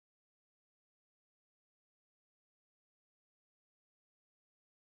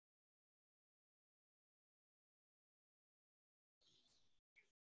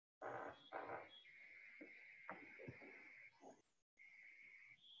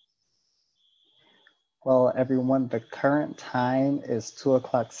Well, everyone, the current time is 2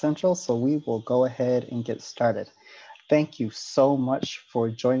 o'clock Central, so we will go ahead and get started. Thank you so much for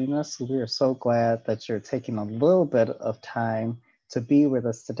joining us. We are so glad that you're taking a little bit of time to be with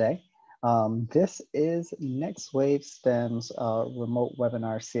us today. This is Next Wave STEM's remote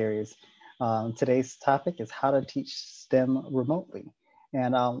webinar series. Today's topic is how to teach STEM remotely.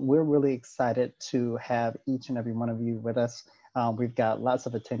 And we're really excited to have each and every one of you with us. We've got lots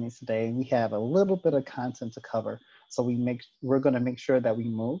of attendees today, and we have a little bit of content to cover. So we're going to make sure that we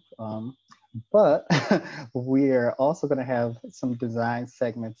move. But we're also going to have some design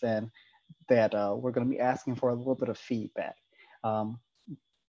segments in that we're going to be asking for a little bit of feedback. Um,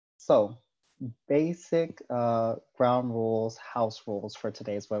 so basic ground rules, house rules for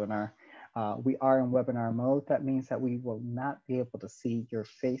today's webinar. We are in webinar mode. That means that we will not be able to see your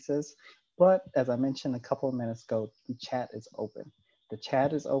faces. But as I mentioned a couple of minutes ago, the chat is open. The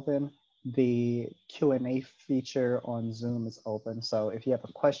chat is open. The Q&A feature on Zoom is open. So if you have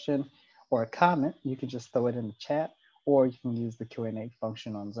a question or a comment, you can just throw it in the chat, or you can use the Q&A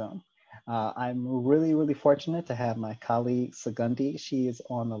function on Zoom. I'm really fortunate to have my colleague Segundi. She is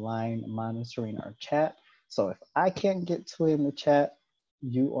on the line monitoring our chat. So if I can't get to it in the chat,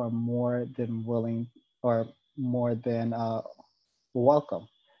 you are more than willing or more than welcome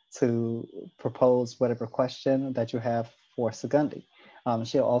to propose whatever question that you have for Segundi.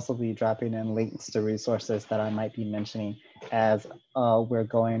 She'll also be dropping in links to resources that I might be mentioning as we're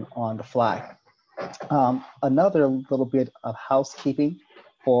going on the fly. Another little bit of housekeeping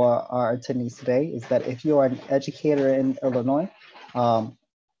for our attendees today is that if you are an educator in Illinois,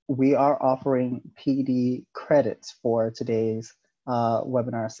 we are offering PD credits for today's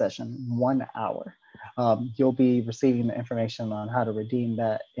webinar session, 1 hour. You'll be receiving the information on how to redeem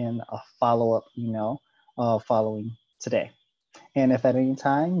that in a follow-up email following today. And if at any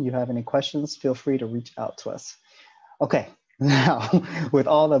time you have any questions, feel free to reach out to us. Okay, now with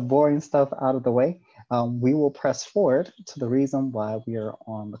all the boring stuff out of the way, we will press forward to the reason why we are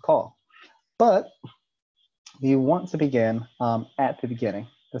on the call. But we want to begin at the beginning.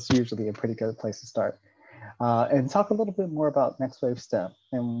 That's usually a pretty good place to start. And talk a little bit more about NextWaveSTEM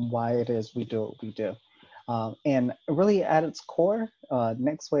and why it is we do what we do. And really at its core,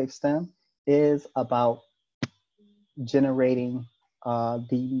 NextWaveSTEM is about generating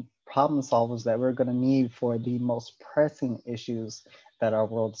the problem solvers that we're going to need for the most pressing issues that our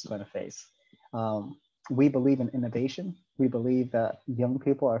world is going to face. We believe in innovation. We believe that young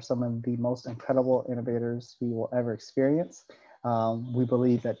people are some of the most incredible innovators we will ever experience. We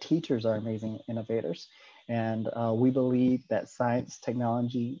believe that teachers are amazing innovators. And we believe that science,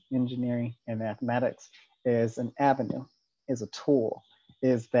 technology, engineering, and mathematics is an avenue, is a tool,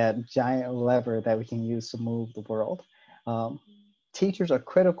 is that giant lever that we can use to move the world. Teachers are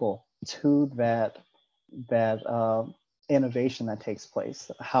critical to that innovation that takes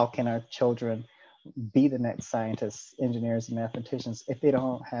place. How can our children be the next scientists, engineers, and mathematicians if they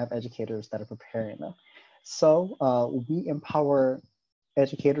don't have educators that are preparing them? So we empower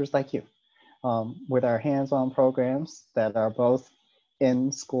educators like you with our hands-on programs that are both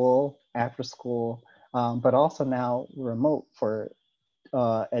in school, after school, but also now remote for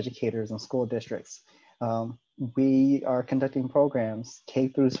educators and school districts. We are conducting programs K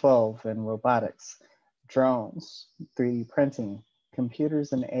through 12 in robotics, drones, 3D printing,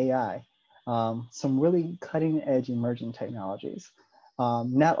 computers and AI, some really cutting edge emerging technologies.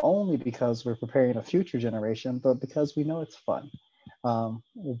 Not only because we're preparing a future generation, but because we know it's fun.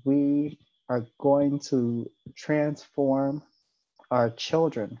 We are going to transform our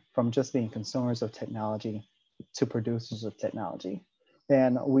children from just being consumers of technology to producers of technology.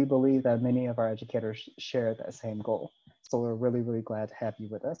 And we believe that many of our educators share that same goal. So we're really glad to have you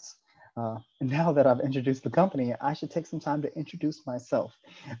with us. And now that I've introduced the company, I should take some time to introduce myself.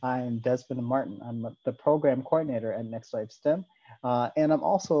 I am Desmond Martin. I'm the program coordinator at NextWaveSTEM, and I'm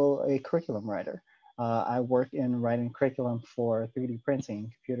also a curriculum writer. I work in writing curriculum for 3D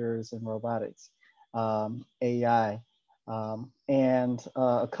printing, computers and robotics, AI, and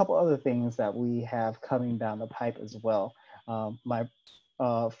a couple other things that we have coming down the pipe as well. My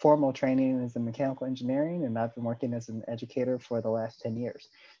formal training is in mechanical engineering, and I've been working as an educator for the last 10 years.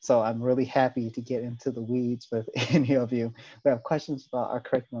 So I'm really happy to get into the weeds with any of you who have questions about our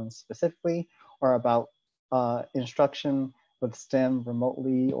curriculum specifically, or about instruction with STEM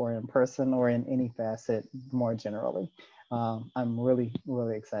remotely or in person or in any facet more generally. I'm really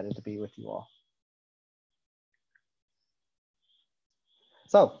excited to be with you all.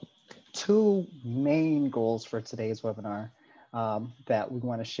 So 2 main goals for today's webinar that we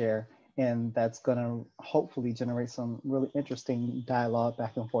want to share. And that's going to hopefully generate some really interesting dialogue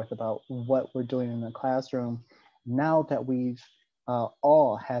back and forth about what we're doing in the classroom now that we've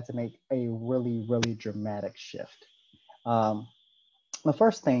all had to make a really, really dramatic shift. Um, the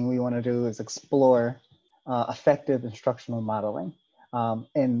first thing we want to do is explore effective instructional modeling.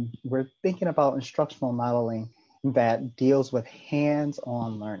 And we're thinking about instructional modeling that deals with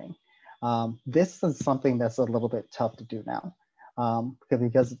hands-on learning. This is something that's a little bit tough to do now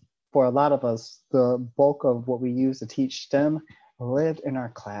because for a lot of us, the bulk of what we use to teach STEM lived in our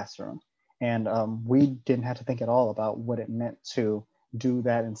classroom. And we didn't have to think at all about what it meant to do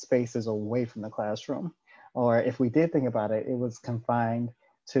that in spaces away from the classroom. Or if we did think about it, it was confined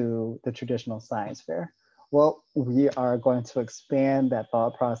to the traditional science fair. Well, we are going to expand that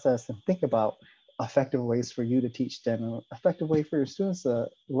thought process and think about effective ways for you to teach STEM and effective way for your students to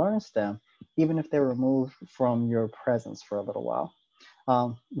learn STEM, even if they're removed from your presence for a little while.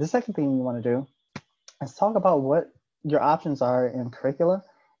 The second thing we want to do is talk about what your options are in curricula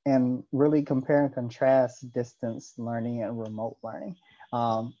and really compare and contrast distance learning and remote learning.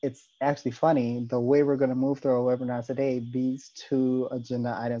 It's actually funny, the way we're going to move through our webinar today, these two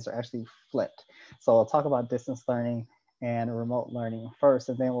agenda items are actually flipped. So I'll talk about distance learning and remote learning first,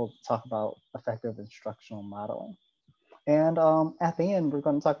 and then we'll talk about effective instructional modeling. And at the end, we're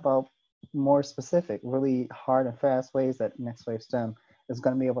going to talk about more specific, really hard and fast ways that NextWaveSTEM is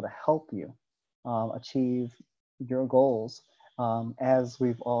going to be able to help you achieve your goals as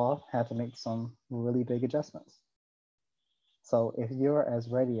we've all had to make some really big adjustments. So if you're as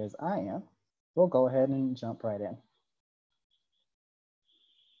ready as I am, we'll go ahead and jump right in.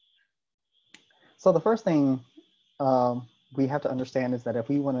 So the first thing we have to understand is that if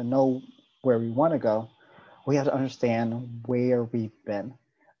we want to know where we want to go, we have to understand where we've been.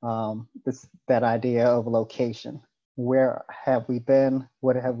 That idea of location. Where have we been?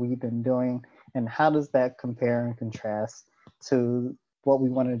 What have we been doing? And how does that compare and contrast to what we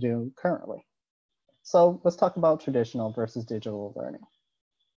want to do currently? So let's talk about traditional versus digital learning.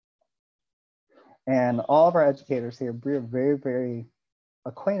 And all of our educators here, we're very, very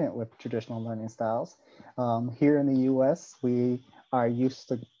acquainted with traditional learning styles. Here in the US, we are used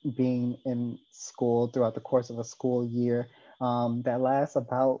to being in school throughout the course of a school year that lasts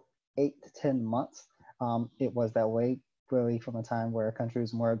about 8 to 10 months. It was that way really from a time where our country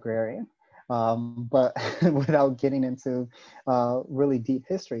was more agrarian. But without getting into really deep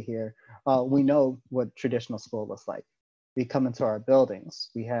history here, we know what traditional school looks like. We come into our buildings,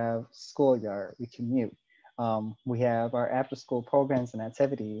 we have schoolyard, we commute. We have our after school programs and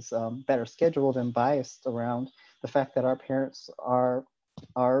activities that are scheduled and biased around the fact that our parents are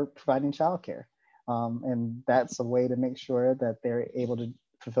providing childcare. And that's a way to make sure that they're able to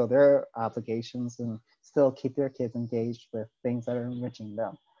fulfill their obligations and still keep their kids engaged with things that are enriching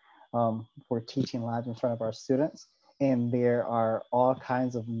them. We're teaching live in front of our students, and there are all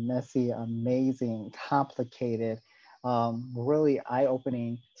kinds of messy, amazing, complicated, really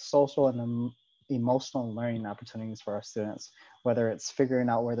eye-opening social and emotional learning opportunities for our students, whether it's figuring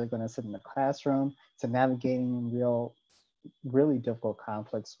out where they're going to sit in the classroom to navigating really difficult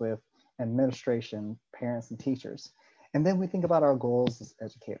conflicts with administration, parents, and teachers. And then we think about our goals as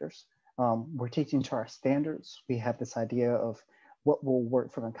educators. We're teaching to our standards. We have this idea of what will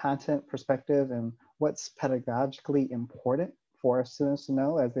work from a content perspective and what's pedagogically important for our students to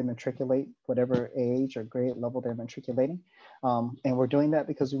know as they matriculate whatever age or grade level they're matriculating. And we're doing that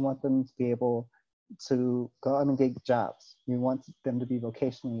because we want them to be able to go out and get jobs. We want them to be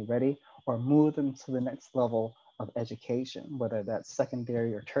vocationally ready or move them to the next level of education, whether that's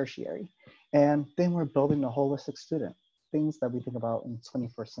secondary or tertiary. And then we're building a holistic student, things that we think about in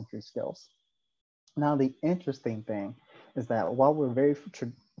 21st century skills. Now, the interesting thing is that while we're very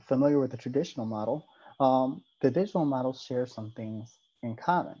familiar with the traditional model, the digital model shares some things in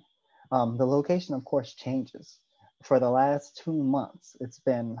common. The location, of course, changes. For the last 2 months, it's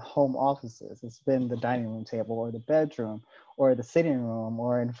been home offices, it's been the dining room table or the bedroom or the sitting room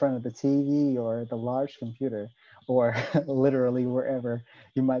or in front of the TV or the large computer or literally wherever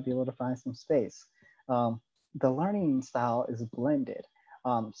you might be able to find some space. The learning style is blended.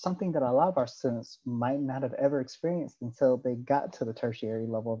 Something that a lot of our students might not have ever experienced until they got to the tertiary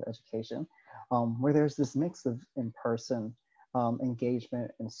level of education, where there's this mix of in-person engagement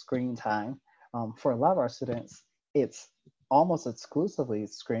and screen time. For a lot of our students, it's almost exclusively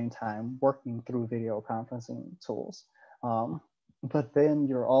screen time working through video conferencing tools. But then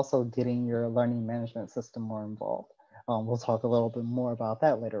you're also getting your learning management system more involved. We'll talk a little bit more about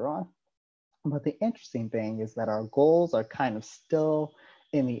that later on. But the interesting thing is that our goals are kind of still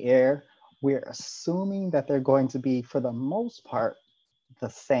in the air. We're assuming that they're going to be, for the most part, the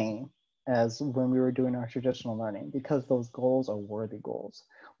same as when we were doing our traditional learning, because those goals are worthy goals.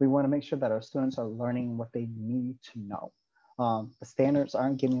 We want to make sure that our students are learning what they need to know. The standards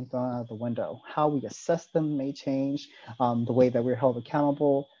aren't getting thrown out of the window. How we assess them may change. The way that we're held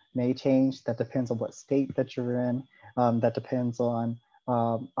accountable may change. That depends on what state that you're in. That depends on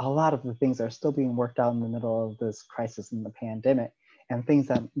a lot of the things that are still being worked out in the middle of this crisis in the pandemic, and things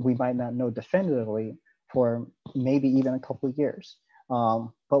that we might not know definitively for maybe even a couple of years.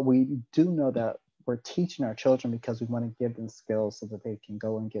 But we do know that we're teaching our children because we want to give them skills so that they can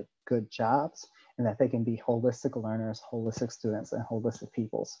go and get good jobs, and that they can be holistic learners, holistic students, and holistic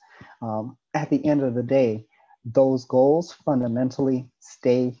peoples. At the end of the day, those goals fundamentally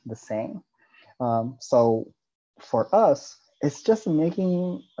stay the same. So for us, it's just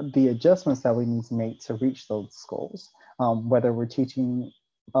making the adjustments that we need to make to reach those goals, whether we're teaching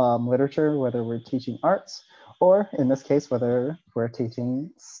literature, whether we're teaching arts, or in this case, whether we're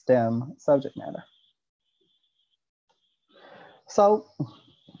teaching STEM subject matter. So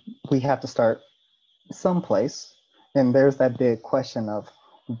we have to start someplace, and there's that big question of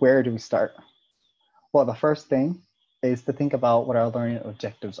where do we start? Well, the first thing is to think about what our learning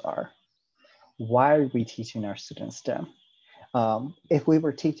objectives are. Why are we teaching our students STEM? If we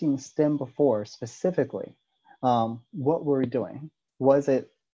were teaching STEM before specifically, what were we doing? Was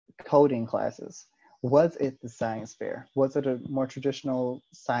it coding classes? Was it the science fair? Was it a more traditional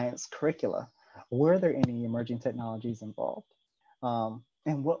science curricula? Were there any emerging technologies involved?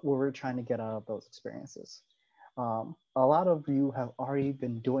 And what were we trying to get out of those experiences? A lot of you have already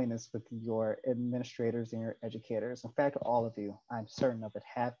been doing this with your administrators and your educators. In fact, all of you, I'm certain of it,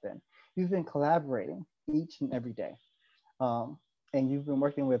 have been. You've been collaborating each and every day. And you've been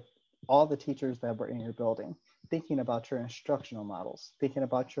working with all the teachers that were in your building, thinking about your instructional models, thinking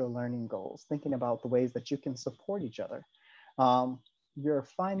about your learning goals, thinking about the ways that you can support each other. You're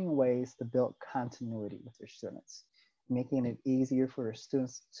finding ways to build continuity with your students, making it easier for your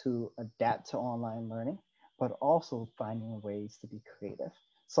students to adapt to online learning, but also finding ways to be creative.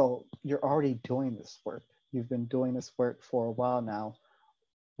 So you're already doing this work. You've been doing this work for a while now.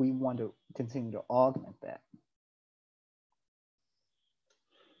 We want to continue to augment that.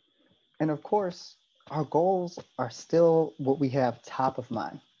 And of course, our goals are still what we have top of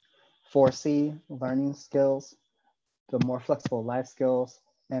mind. 4C, learning skills, the more flexible life skills,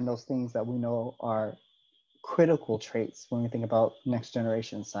 and those things that we know are critical traits when we think about next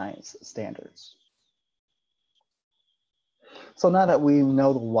generation science standards. So now that we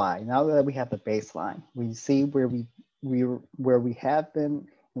know the why, now that we have the baseline, we see where we have been,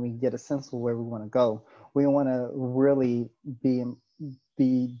 and we get a sense of where we want to go. We want to really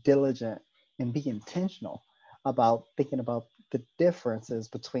be diligent and be intentional about thinking about the differences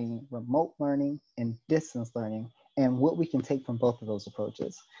between remote learning and distance learning, and what we can take from both of those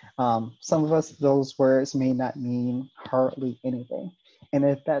approaches. Some of us, those words may not mean hardly anything. And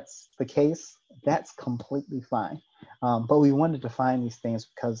if that's the case, that's completely fine. But we wanted to find these things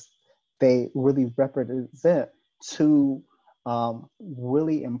because they really represent two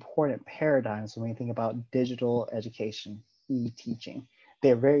really important paradigms when we think about digital education, e-teaching.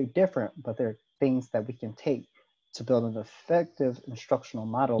 They're very different, but they're things that we can take to build an effective instructional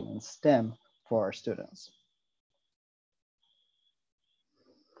model in STEM for our students.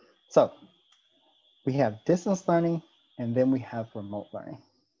 So we have distance learning, and then we have remote learning.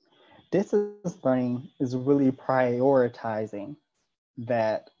 Distance learning is really prioritizing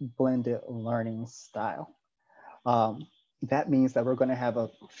that blended learning style. That means that we're going to have a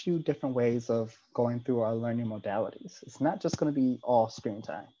few different ways of going through our learning modalities. It's not just going to be all screen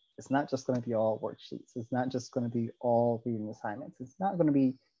time. It's not just going to be all worksheets. It's not just going to be all reading assignments. It's not going to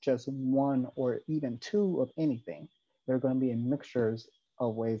be just one or even two of anything. There are going to be mixtures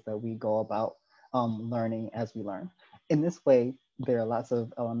of ways that we go about learning as we learn. In this way, there are lots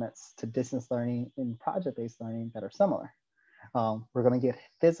of elements to distance learning and project-based learning that are similar. We're going to get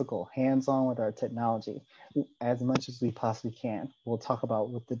physical, hands-on with our technology as much as we possibly can. We'll talk about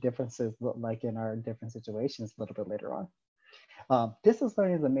what the differences look like in our different situations a little bit later on. Distance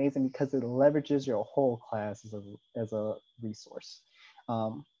learning is amazing because it leverages your whole class as a resource.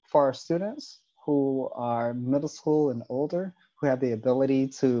 For our students who are middle school and older, who have the ability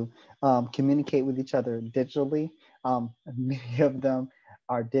to communicate with each other digitally, many of them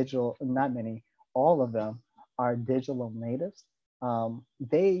are digital, not many, all of them are digital natives.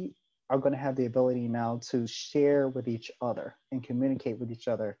 They are going to have the ability now to share with each other and communicate with each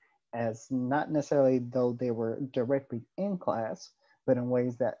other as not necessarily though they were directly in class, but in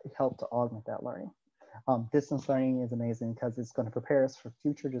ways that help to augment that learning. Distance learning is amazing because it's going to prepare us for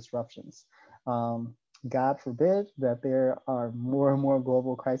future disruptions. God forbid that there are more and more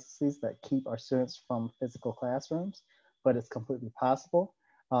global crises that keep our students from physical classrooms, but it's completely possible.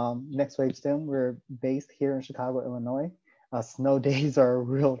 NextWaveSTEM, we're based here in Chicago, Illinois. Snow days are a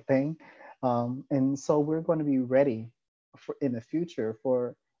real thing. And so we're going to be ready for, in the future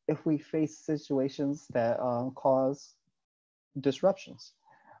for if we face situations that cause disruptions.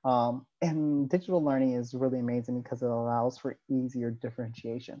 And digital learning is really amazing because it allows for easier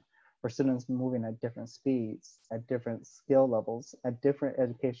differentiation for students moving at different speeds, at different skill levels, at different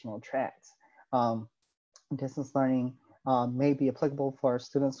educational tracks. Um, Distance learning may be applicable for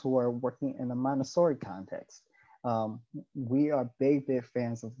students who are working in a Montessori context. We are big, big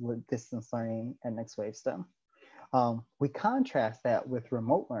fans of distance learning at NextWaveSTEM. We contrast that with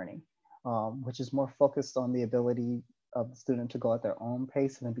remote learning, which is more focused on the ability of the student to go at their own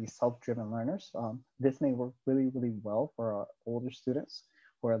pace and be self-driven learners. This may work really, really well for our older students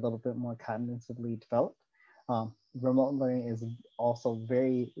who are a little bit more cognitively developed. Remote learning is also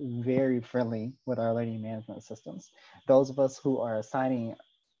very, very friendly with our learning management systems. Those of us who are assigning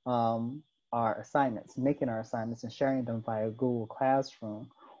our assignments, making our assignments and sharing them via Google Classroom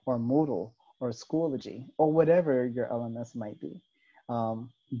or Moodle or Schoology or whatever your LMS might be.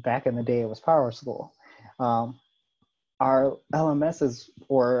 Back in the day, it was PowerSchool. Our LMSs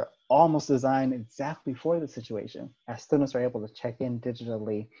were almost designed exactly for the situation, as students are able to check in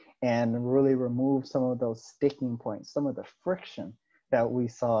digitally and really remove some of those sticking points, some of the friction that we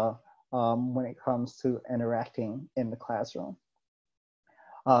saw when it comes to interacting in the classroom.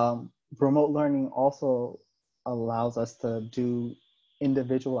 Remote learning also allows us to do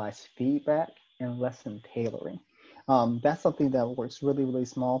individualized feedback and lesson tailoring. That's something that works really, really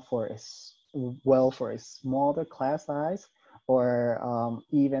well for a smaller class size or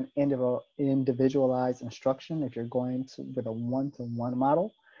even individualized instruction if you're going to with a one-to-one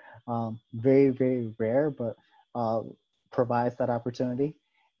model. Very, very rare, but provides that opportunity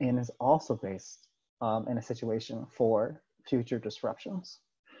and is also based in a situation for future disruptions.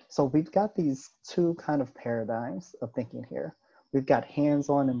 So we've got these two kind of paradigms of thinking here. We've got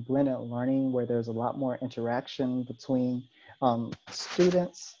hands-on and blended learning where there's a lot more interaction between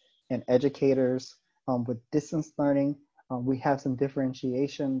students and educators. With distance learning, we have some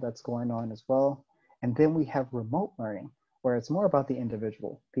differentiation that's going on as well. And then we have remote learning, where it's more about the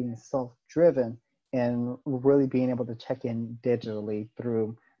individual being self-driven and really being able to check in digitally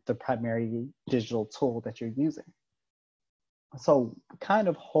through the primary digital tool that you're using. So kind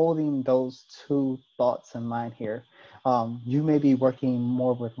of holding those two thoughts in mind here. You may be working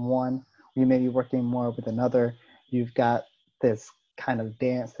more with one, you may be working more with another. You've got this kind of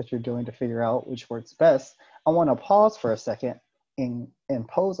dance that you're doing to figure out which works best. I want to pause for a second and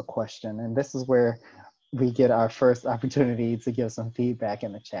pose a question. And this is where we get our first opportunity to give some feedback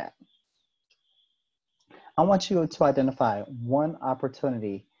in the chat. I want you to identify one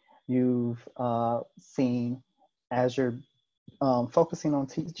opportunity you've seen as you're focusing on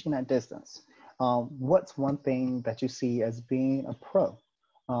teaching at distance. What's one thing that you see as being a pro?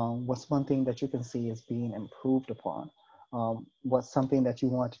 What's one thing that you can see as being improved upon? What's something that you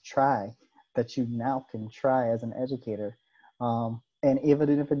want to try that you now can try as an educator? And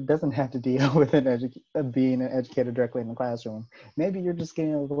even if it doesn't have to deal with being an educator directly in the classroom, maybe you're just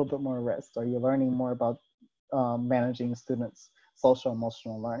getting a little bit more rest, or you're learning more about managing students' social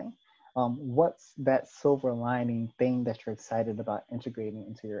emotional learning. What's that silver lining thing that you're excited about integrating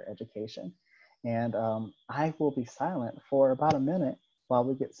into your education? And I will be silent for about a minute while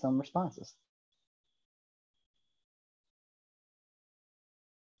we get some responses.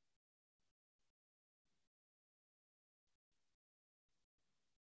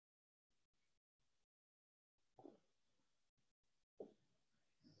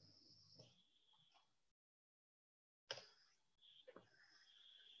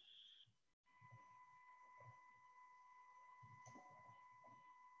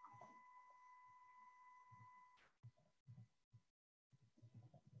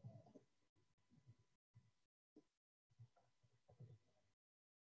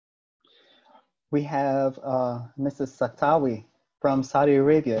 We have Mrs. Saktawi from Saudi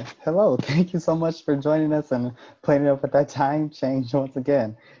Arabia. Hello, thank you so much for joining us and playing up with that time change once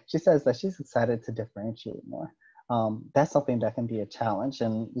again. She says that she's excited to differentiate more. That's something that can be a challenge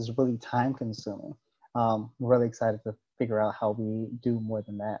and is really time consuming. We're really excited to figure out how we do more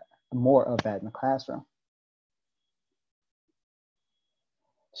of that in the classroom.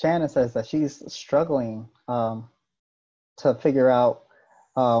 Shannon says that she's struggling to figure out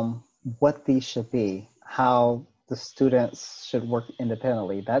what these should be, how the students should work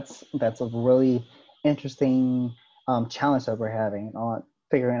independently. That's a really interesting challenge that we're having on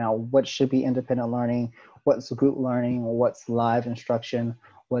figuring out what should be independent learning, what's group learning, what's live instruction,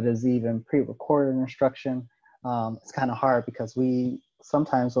 what is even pre-recorded instruction. It's kind of hard because we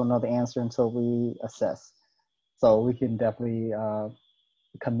sometimes don't know the answer until we assess. So we can definitely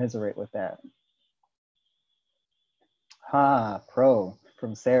commiserate with that. Pro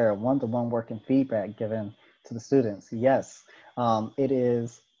from Sarah, one-to-one work and feedback given to the students. Yes, it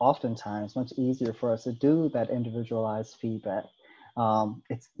is oftentimes much easier for us to do that individualized feedback.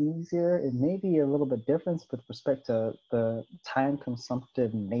 It's easier, it may be a little bit different with respect to the time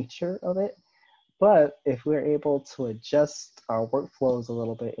consumptive nature of it, but if we're able to adjust our workflows a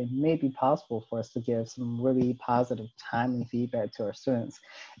little bit, it may be possible for us to give some really positive, timely feedback to our students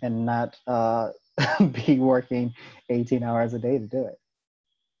and not be working 18 hours a day to do it.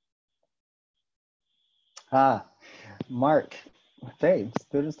 Mark, hey,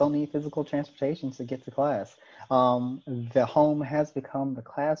 students don't need physical transportation to get to class. The home has become the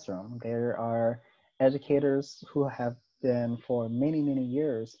classroom. There are educators who have been for many, many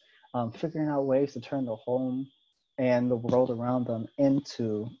years figuring out ways to turn the home and the world around them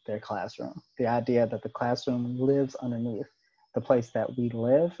into their classroom. The idea that the classroom lives underneath the place that we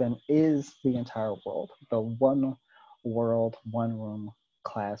live and is the entire world, the one world, one room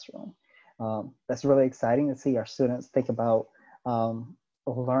classroom. That's really exciting to see our students think about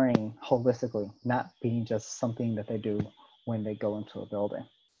learning holistically, not being just something that they do when they go into a building.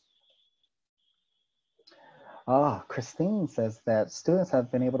 Christine says that students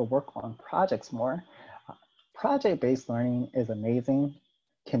have been able to work on projects more. Project-based learning is amazing,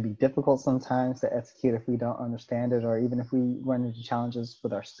 can be difficult sometimes to execute if we don't understand it, or even if we run into challenges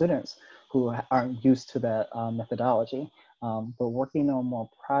with our students who aren't used to that methodology. But working on more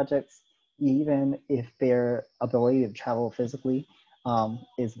projects, even if their ability to travel physically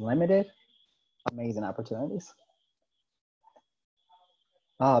is limited, amazing opportunities.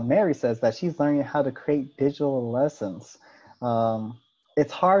 Mary says that she's learning how to create digital lessons.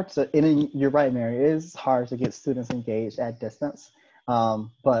 It's hard to, and you're right, Mary, it is hard to get students engaged at distance,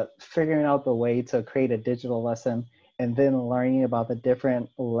 but figuring out the way to create a digital lesson and then learning about the different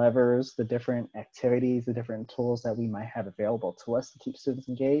levers, the different activities, the different tools that we might have available to us to keep students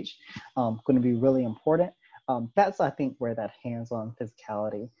engaged, going to be really important. That's, I think, where that hands-on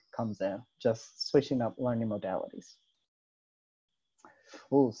physicality comes in, just switching up learning modalities.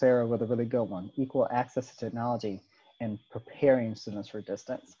 Oh, Sarah with a really good one. Equal access to technology and preparing students for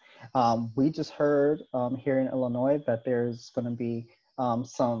distance. We just heard here in Illinois that there's going to be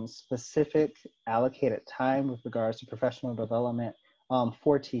some specific allocated time with regards to professional development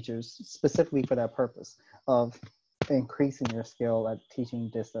for teachers, specifically for that purpose of increasing your skill at teaching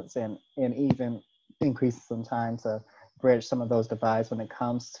distance and even increasing some time to bridge some of those divides when it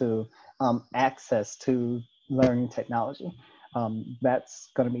comes to access to learning technology. That's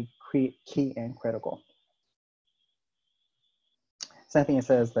going to be key and critical. Cynthia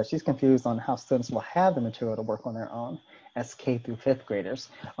says that she's confused on how students will have the material to work on their own as K through fifth graders.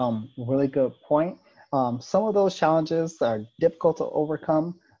 Really good point. Some of those challenges are difficult to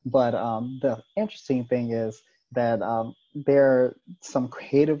overcome, but the interesting thing is that there are some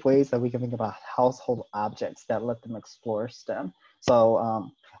creative ways that we can think about household objects that let them explore STEM.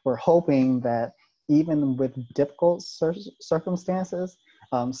 So we're hoping that even with difficult circumstances,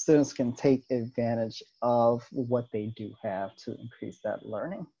 students can take advantage of what they do have to increase that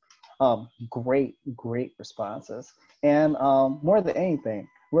learning. Great responses. And more than anything,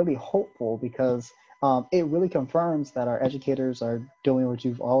 really hopeful because it really confirms that our educators are doing what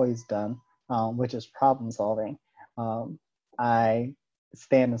you've always done, which is problem solving. I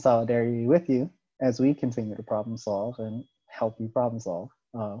stand in solidarity with you as we continue to problem solve and help you problem solve.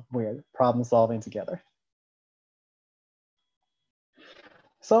 We're problem solving together.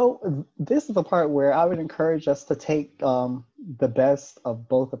 So this is the part where I would encourage us to take the best of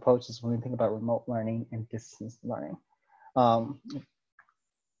both approaches when we think about remote learning and distance learning.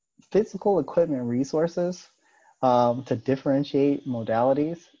 Physical equipment resources to differentiate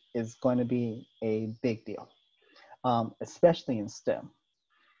modalities is going to be a big deal, especially in STEM.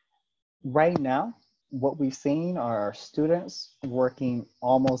 Right now, what we've seen are our students working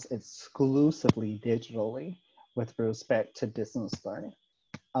almost exclusively digitally with respect to distance learning.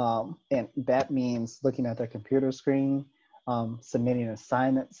 And that means looking at their computer screen, submitting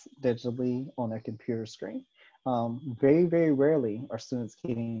assignments digitally on their computer screen. Very rarely are students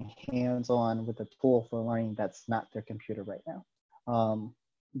getting hands-on with a tool for learning that's not their computer right now.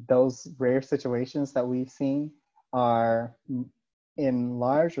 Those rare situations that we've seen are, in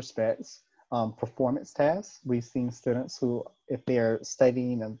large respects, performance tasks. We've seen students who, if they're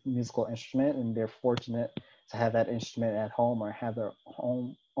studying a musical instrument and they're fortunate to have that instrument at home or have their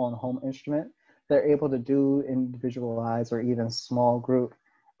own home instrument, they're able to do individualized or even small group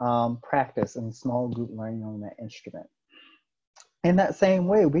practice and small group learning on that instrument. In that same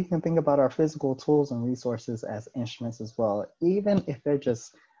way, we can think about our physical tools and resources as instruments as well, even if they're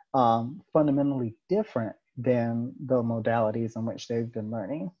just fundamentally different than the modalities in which they've been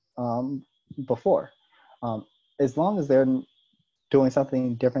learning before. As long as they're doing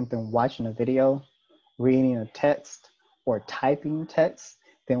something different than watching a video, reading a text, or typing text,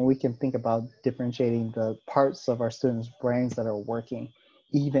 then we can think about differentiating the parts of our students' brains that are working,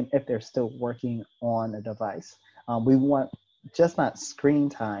 even if they're still working on a device. We want just not screen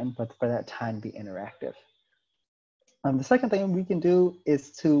time, but for that time to be interactive. The second thing we can do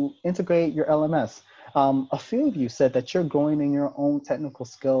is to integrate your LMS. A few of you said that you're growing in your own technical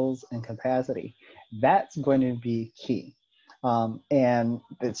skills and capacity. That's going to be key. And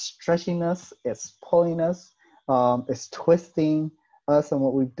it's stretching us, it's pulling us, it's twisting us and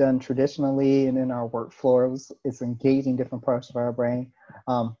what we've done traditionally and in our workflows. It's engaging different parts of our brain.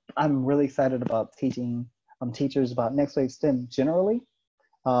 I'm really excited about teaching teachers about NextWaveSTEM generally,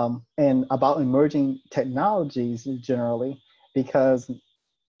 and about emerging technologies generally, because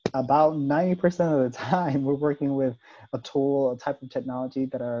about 90% of the time we're working with a tool, a type of technology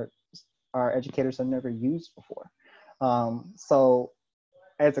that our educators have never used before. So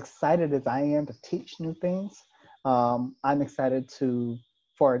as excited as I am to teach new things, I'm excited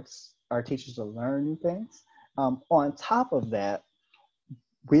for our teachers to learn new things. On top of that,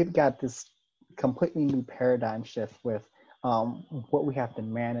 we've got this completely new paradigm shift with what we have to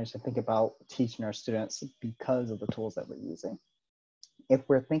manage and think about teaching our students because of the tools that we're using. If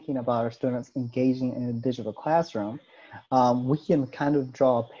we're thinking about our students engaging in a digital classroom, we can kind of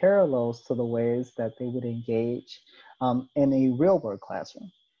draw parallels to the ways that they would engage in a real world classroom.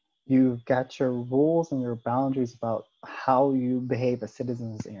 You've got your rules and your boundaries about how you behave as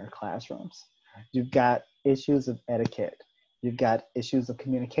citizens in your classrooms. You've got issues of etiquette. You've got issues of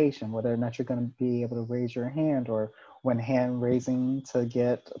communication, whether or not you're going to be able to raise your hand, or when hand raising to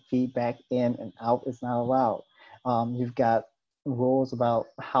get feedback in and out is not allowed. You've got rules about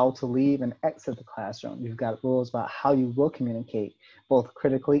how to leave and exit the classroom. You've got rules about how you will communicate, both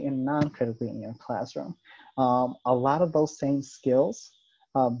critically and non-critically in your classroom. A lot of those same skills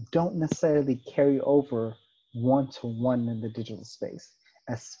don't necessarily carry over one-to-one in the digital space,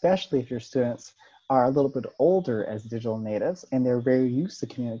 especially if your students are a little bit older as digital natives and they're very used to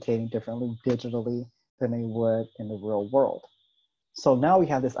communicating differently digitally than they would in the real world. So now we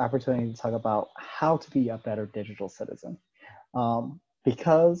have this opportunity to talk about how to be a better digital citizen.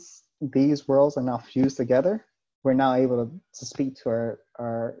 Because these worlds are now fused together, we're now able to speak to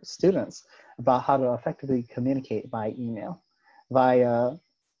our students about how to effectively communicate by email, via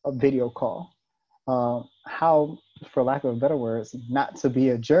a video call, how, for lack of better words, not to be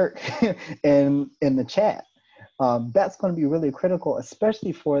a jerk in the chat. That's going to be really critical,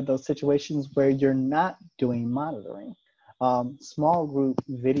 especially for those situations where you're not doing monitoring. Small group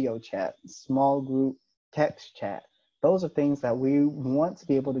video chat, small group text chat, those are things that we want to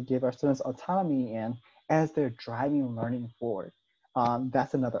be able to give our students autonomy in as they're driving learning forward.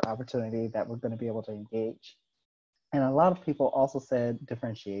 That's another opportunity that we're going to be able to engage. And a lot of people also said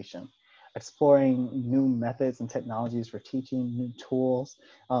differentiation, exploring new methods and technologies for teaching, new tools.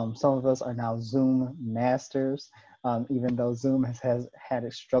 Some of us are now Zoom masters, even though Zoom has had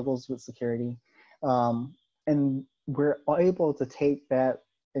its struggles with security. And we're able to take that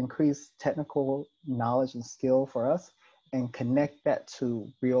increased technical knowledge and skill for us and connect that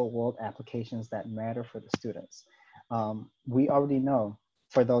to real world applications that matter for the students. We already know,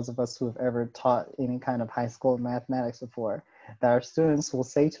 for those of us who have ever taught any kind of high school mathematics before, that our students will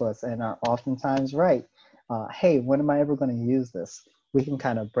say to us, and are oftentimes right, hey, when am I ever going to use this? We can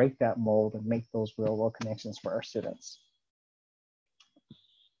kind of break that mold and make those real world connections for our students.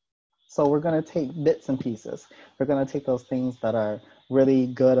 So we're going to take bits and pieces. We're going to take those things that are really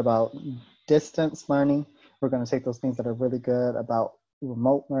good about distance learning. We're going to take those things that are really good about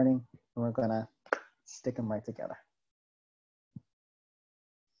remote learning, and we're going to stick them right together.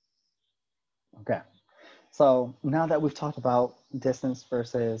 Okay, so now that we've talked about distance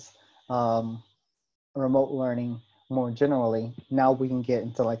versus remote learning more generally, now we can get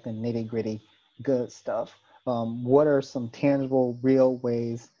into like the nitty gritty good stuff. What are some tangible, real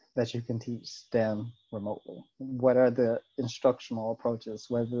ways that you can teach STEM remotely? What are the instructional approaches?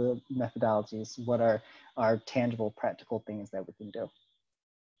 What are the methodologies? What are tangible, practical things that we can do?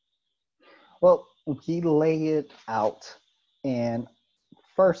 Well, we lay it out. And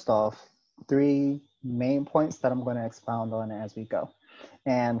first off, 3 main points that I'm going to expound on as we go.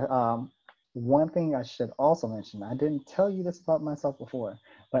 And One thing I should also mention, I didn't tell you this about myself before,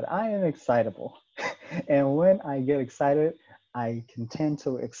 but I am excitable. And when I get excited, I can tend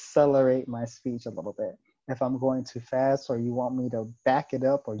to accelerate my speech a little bit. If I'm going too fast or you want me to back it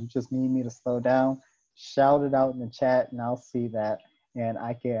up or you just need me to slow down, shout it out in the chat and I'll see that and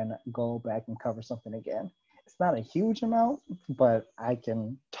I can go back and cover something again. It's not a huge amount, but I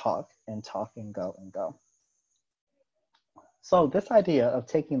can talk and talk and go and go. So this idea of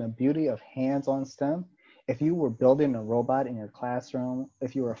taking the beauty of hands-on STEM, if you were building a robot in your classroom,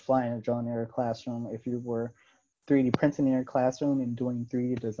 if you were flying a drone in your classroom, if you were 3D printing in your classroom and doing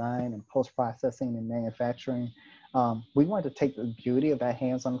 3D design and post-processing and manufacturing, we want to take the beauty of that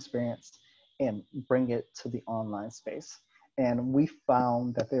hands-on experience and bring it to the online space. And we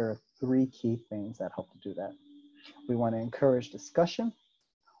found that there are three key things that help to do that. We want to encourage discussion.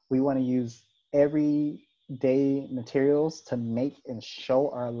 We want to use everyday materials to make and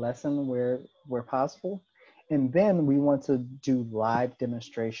show our lesson where possible. And then we want to do live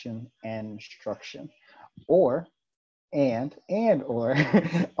demonstration and instruction, or or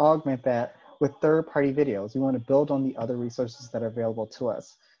augment that with third-party videos. We want to build on the other resources that are available to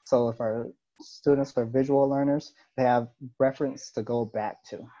us. So if our students are visual learners, they have reference to go back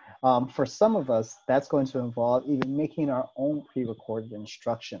to. For some of us, that's going to involve even making our own pre-recorded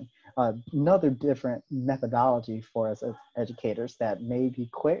instruction, another different methodology for us as educators that may be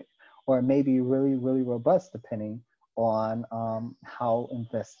quick or may be really, really robust depending on how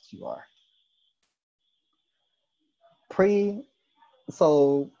invested you are.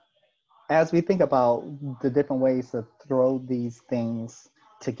 So as we think about the different ways to throw these things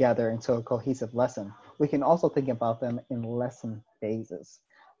together into a cohesive lesson, we can also think about them in lesson phases.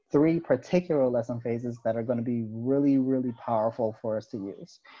 Three particular lesson phases that are going to be really, really powerful for us to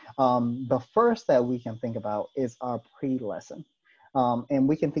use. The first that we can think about is our pre-lesson. And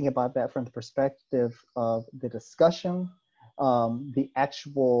we can think about that from the perspective of the discussion, the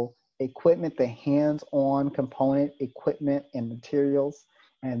actual equipment, the hands-on component, equipment and materials,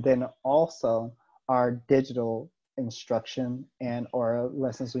 and then also our digital instruction and or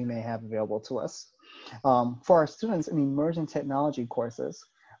lessons we may have available to us. For our students in emerging technology courses,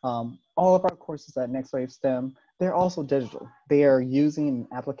 all of our courses at NextWaveSTEM, they're also digital. They are using an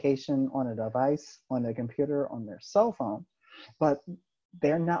application on a device, on their computer, on their cell phone, but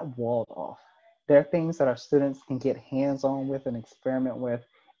they're not walled off. They're things that our students can get hands-on with and experiment with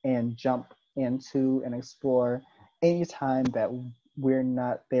and jump into and explore anytime that we're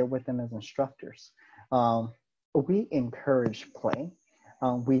not there with them as instructors. We encourage play.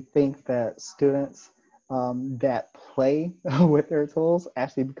 We think that students that play with their tools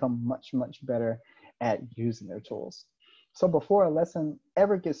actually become much, much better at using their tools. So before a lesson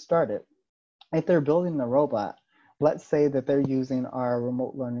ever gets started, if they're building a robot, let's say that they're using our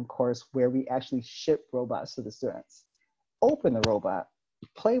remote learning course where we actually ship robots to the students. Open the robot,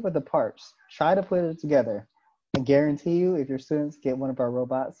 play with the parts, try to put it together. I guarantee you, if your students get one of our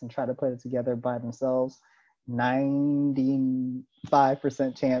robots and try to put it together by themselves,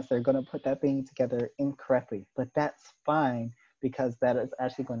 95% chance they're going to put that thing together incorrectly. But that's fine because that is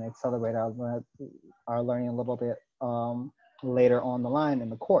actually going to accelerate our learning a little bit later on the line in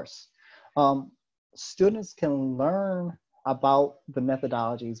the course. Students can learn about the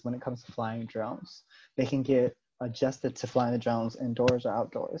methodologies when it comes to flying drones. They can get adjusted to flying the drones indoors or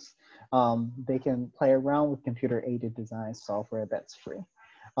outdoors. They can play around with computer-aided design software that's free.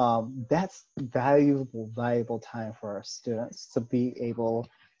 That's valuable time for our students to be able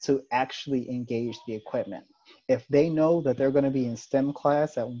to actually engage the equipment. If they know that they're going to be in STEM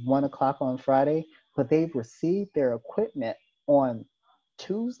class at 1 o'clock on Friday, but they've received their equipment on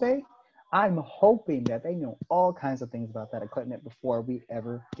Tuesday, I'm hoping that they know all kinds of things about that equipment before we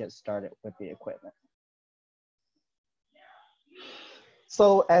ever get started with the equipment.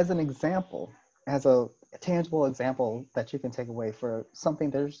 So as an example, as a tangible example that you can take away for something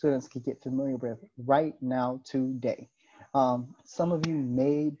that your students can get familiar with right now today. Some of you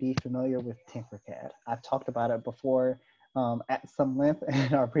may be familiar with Tinkercad. I've talked about it before at some length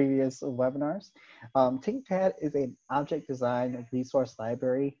in our previous webinars. Tinkercad is an object design resource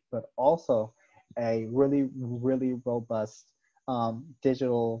library, but also a really, really robust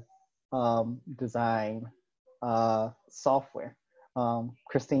digital design software.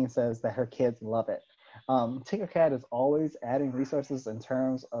 Christine says that her kids love it. Tinkercad is always adding resources in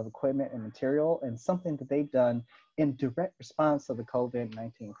terms of equipment and material, and something that they've done in direct response to the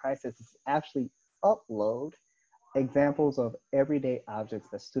COVID-19 crisis is actually upload examples of everyday objects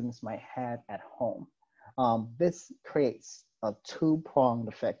that students might have at home. This creates a two-pronged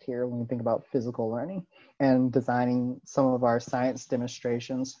effect here when we think about physical learning and designing some of our science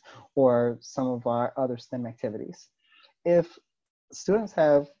demonstrations or some of our other STEM activities. If students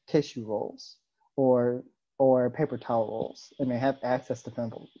have tissue rolls or paper towel rolls, and they have access to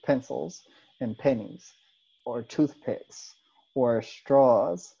pencils and pennies or toothpicks or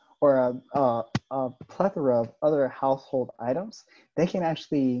straws or a plethora of other household items, they can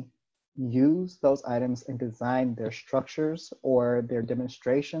actually use those items and design their structures or their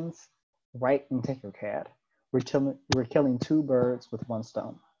demonstrations right in Tinkercad. We're killing two birds with one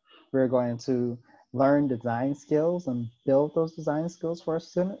stone. We're going to learn design skills and build those design skills for our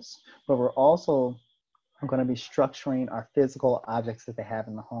students, but we're also going to be structuring our physical objects that they have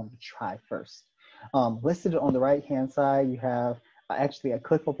in the home to try first. Listed on the right-hand side, you have actually a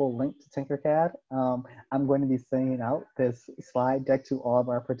clickable link to Tinkercad. I'm going to be sending out this slide deck to all of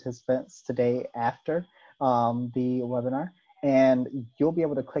our participants today after the webinar, and you'll be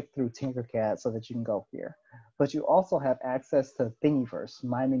able to click through Tinkercad so that you can go here. But you also have access to Thingiverse,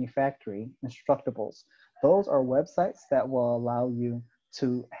 My Manufactory, Instructables. Those are websites that will allow you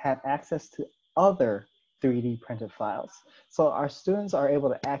to have access to other 3D printed files. So our students are able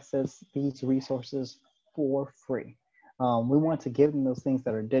to access these resources for free. We want to give them those things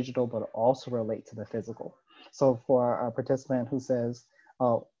that are digital, but also relate to the physical. So for our participant who says,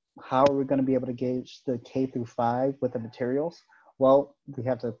 oh, how are we going to be able to gauge the K through 5 with the materials? Well, we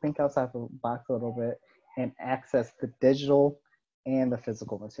have to think outside the box a little bit and access the digital and the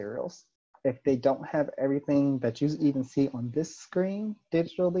physical materials. If they don't have everything that you even see on this screen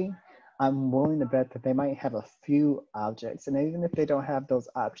digitally, I'm willing to bet that they might have a few objects. And even if they don't have those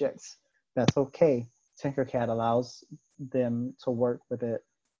objects, that's okay. Tinkercad allows them to work with it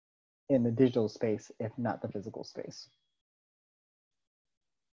in the digital space, if not the physical space.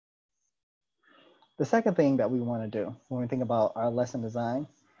 The second thing that we want to do when we think about our lesson design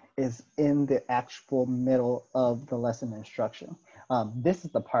is in the actual middle of the lesson instruction. This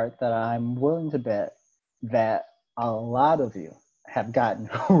is the part that I'm willing to bet that a lot of you have gotten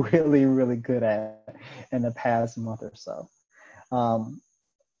really, really good at in the past month or so.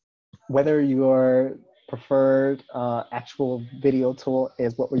 Whether your preferred actual video tool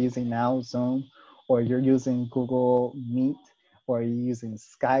is what we're using now, Zoom, or you're using Google Meet, or you're using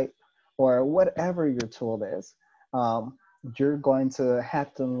Skype, or whatever your tool is, you're going to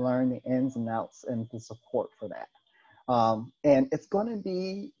have to learn the ins and outs and the support for that. And it's going to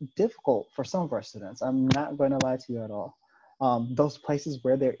be difficult for some of our students. I'm not going to lie to you at all. Those places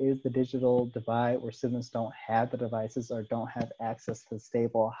where there is the digital divide, where students don't have the devices or don't have access to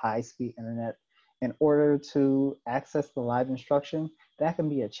stable, high-speed internet, in order to access the live instruction, that can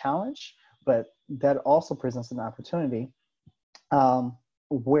be a challenge, but that also presents an opportunity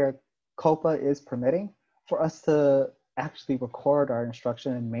where COPA is permitting for us to actually record our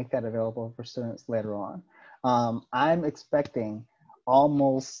instruction and make that available for students later on. I'm expecting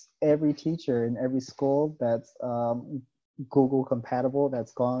almost every teacher in every school that's Google compatible,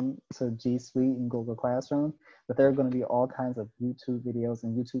 that's gone to G Suite and Google Classroom, but there are going to be all kinds of YouTube videos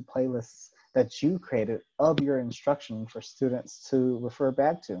and YouTube playlists that you created of your instruction for students to refer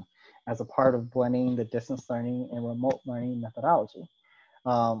back to as a part of blending the distance learning and remote learning methodology.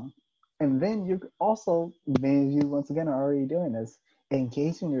 And then you also, many of you once again are already doing this,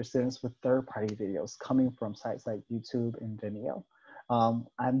 engaging your students with third-party videos coming from sites like YouTube and Vimeo.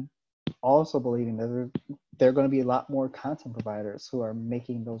 I'm also believing that there are going to be a lot more content providers who are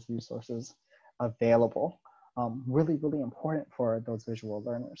making those resources available. Really, really important for those visual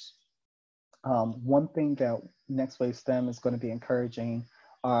learners. One thing that NextWaveSTEM is going to be encouraging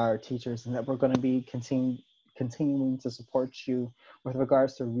our teachers, and that we're going to be continuing to support you with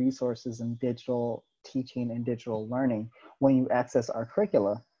regards to resources and digital teaching and digital learning when you access our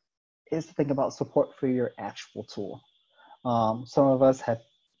curricula, is to think about support for your actual tool. Some of us have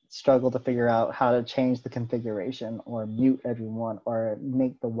struggled to figure out how to change the configuration or mute everyone or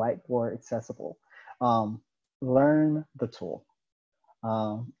make the whiteboard accessible. Learn the tool.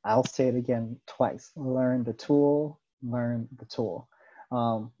 I'll say it again twice. Learn the tool, learn the tool.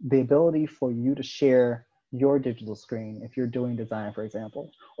 The ability for you to share your digital screen if you're doing design, for example,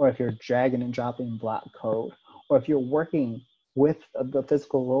 or if you're dragging and dropping block code, or if you're working with the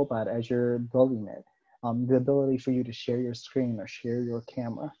physical robot as you're building it. The ability for you to share your screen or share your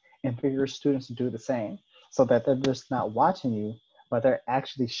camera and for your students to do the same so that they're just not watching you, but they're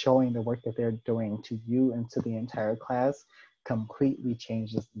actually showing the work that they're doing to you and to the entire class completely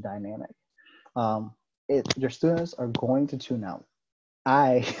changes the dynamic. Your students are going to tune out.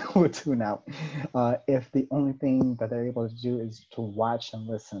 I would tune out if the only thing that they're able to do is to watch and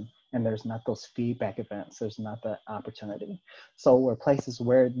listen and there's not those feedback events, there's not that opportunity. So we're places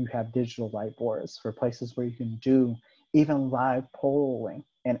where you have digital whiteboards, for places where you can do even live polling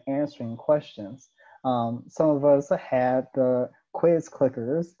and answering questions. Some of us had the quiz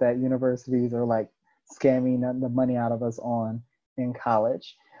clickers that universities are like scamming the money out of us on in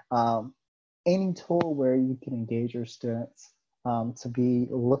college. Any tool where you can engage your students to be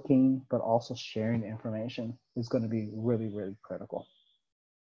looking but also sharing information is going to be really, really critical.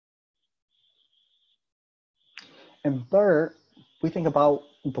 And third, we think about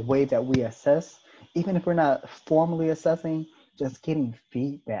the way that we assess, even if we're not formally assessing, just getting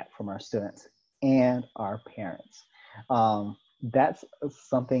feedback from our students and our parents. That's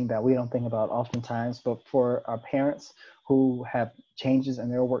something that we don't think about oftentimes, but for our parents who have changes in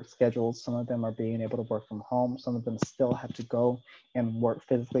their work schedules, some of them are being able to work from home, some of them still have to go and work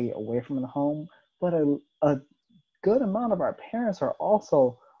physically away from the home, but a good amount of our parents are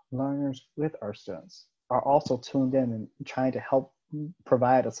also learners with our students, are also tuned in and trying to help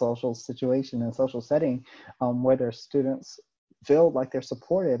provide a social situation and social setting where their students feel like they're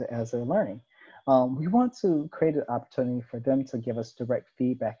supported as they're learning. We want to create an opportunity for them to give us direct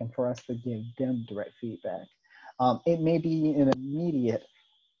feedback and for us to give them direct feedback. It may be an immediate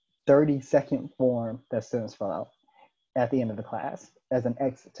 30-second form that students fill out at the end of the class as an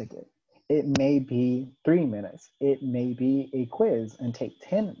exit ticket. It may be 3 minutes. It may be a quiz and take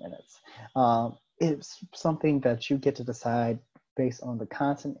 10 minutes. It's something that you get to decide based on the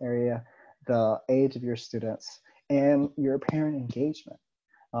content area, the age of your students, and your parent engagement.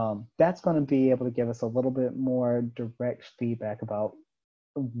 That's going to be able to give us a little bit more direct feedback about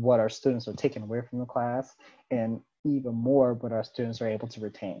what our students are taking away from the class, and even more what our students are able to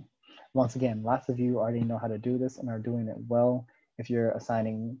retain. Once again, lots of you already know how to do this and are doing it well. If you're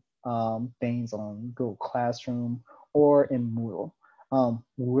assigning things on Google Classroom or in Moodle,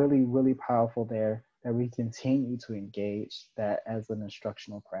 really, really powerful there that we continue to engage that as an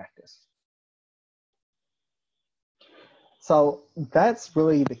instructional practice. So that's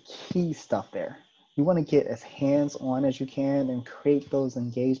really the key stuff there. You want to get as hands-on as you can and create those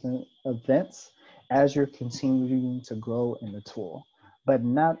engagement events as you're continuing to grow in the tool. But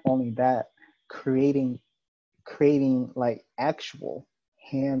not only that, creating like actual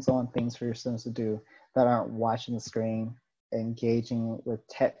hands-on things for your students to do that aren't watching the screen, engaging with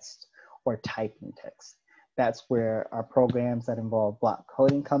text or typing text. That's where our programs that involve block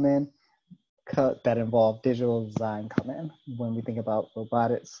coding come in, that involve digital design come in when we think about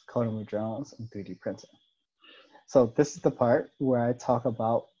robotics, coding with drones, and 3D printing. So this is the part where I talk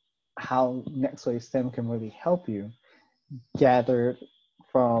about how NextWaveSTEM can really help you, gathered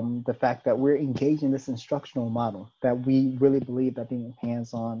from the fact that we're engaging this instructional model, that we really believe that being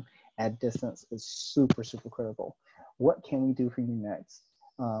hands-on at distance is super, super critical. What can we do for you next?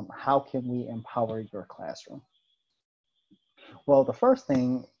 How can we empower your classroom? Well, the first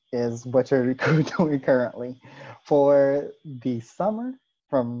thing is what you're doing currently. For the summer,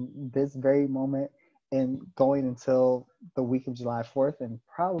 from this very moment and going until the week of July 4th and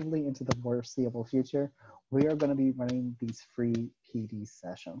probably into the foreseeable future, we are going to be running these free PD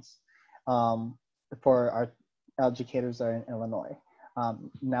sessions for our educators that are in Illinois.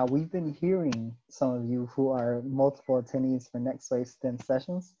 Now, we've been hearing some of you who are multiple attendees for NextWaveSTEM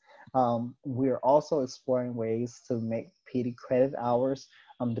sessions. We are also exploring ways to make PD credit hours,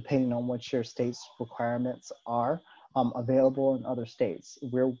 depending on what your state's requirements are, available in other states.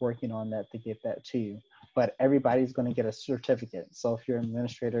 We're working on that to get that to you. But everybody's going to get a certificate. So if your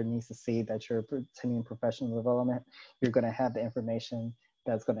administrator needs to see that you're attending professional development, you're going to have the information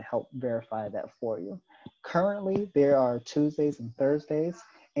that's going to help verify that for you. Currently, there are Tuesdays and Thursdays,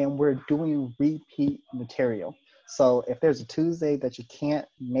 and we're doing repeat material. So if there's a Tuesday that you can't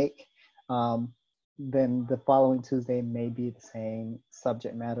make, then the following Tuesday may be the same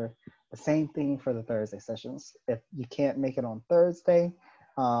subject matter. The same thing for the Thursday sessions. If you can't make it on Thursday,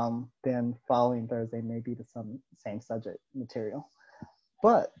 then following Thursday may be the same subject material.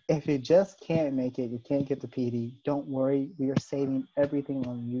 But if you just can't make it, you can't get the PD, don't worry, we are saving everything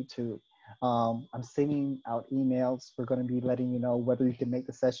on YouTube. I'm sending out emails. We're going to be letting you know whether you can make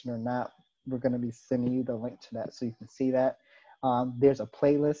the session or not. We're going to be sending you the link to that so you can see that. There's a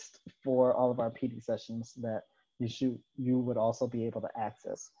playlist for all of our PD sessions that you would also be able to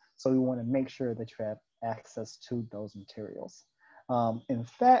access. So we want to make sure that you have access to those materials. In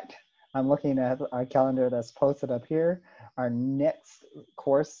fact, I'm looking at our calendar that's posted up here. Our next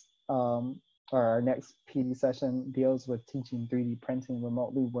course or our next PD session deals with teaching 3D printing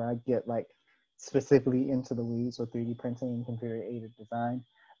remotely, where I get like specifically into the weeds with 3D printing and computer aided design.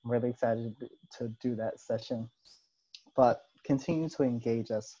 I'm really excited to do that session. But continue to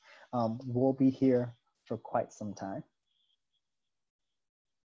engage us. will be here for quite some time.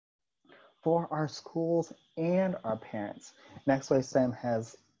 For our schools and our parents, NextWaveSTEM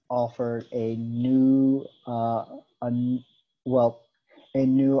has offered a new, well, a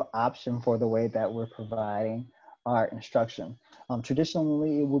new option for the way that we're providing our instruction.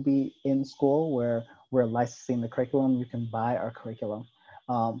 Traditionally, it will be in school where we're licensing the curriculum. You can buy our curriculum.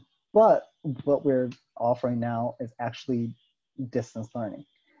 But what we're offering now is actually distance learning.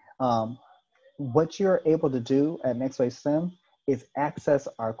 What you're able to do at NextWaveSTEM is access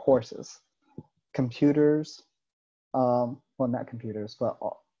our courses. Computers, well, not computers, but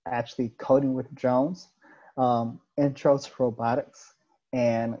actually coding with drones, intro to robotics,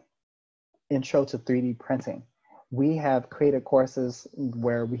 and intro to 3D printing. We have created courses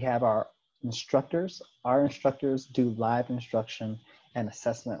where we have our instructors. Our instructors do live instruction and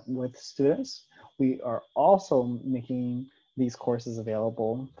assessment with students. We are also making these courses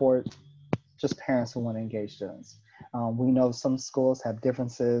available for just parents who want to engage students. We know some schools have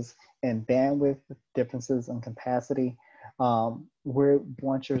differences in bandwidth, differences in capacity. We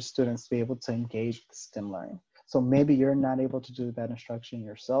want your students to be able to engage with STEM learning. So maybe you're not able to do that instruction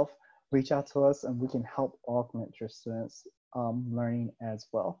yourself. Reach out to us and we can help augment your students' learning as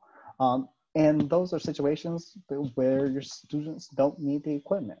well. And those are situations where your students don't need the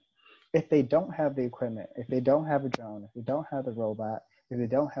equipment. If they don't have the equipment, if they don't have a drone, if they don't have the robot, if they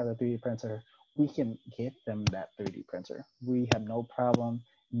don't have a 3D printer, we can get them that 3D printer. We have no problem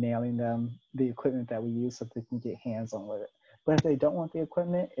mailing them the equipment that we use so they can get hands-on with it. But if they don't want the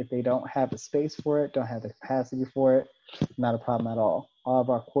equipment, if they don't have the space for it, don't have the capacity for it, not a problem at all. All of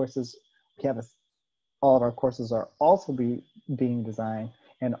our courses, all of our courses are also being designed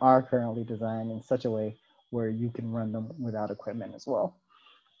and are currently designed in such a way where you can run them without equipment as well.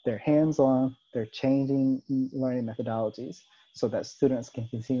 They're hands-on, they're changing learning methodologies so that students can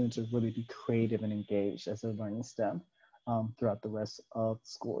continue to really be creative and engaged as they're learning STEM throughout the rest of the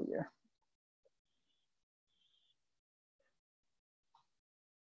school year.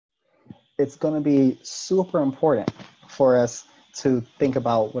 It's going to be super important for us to think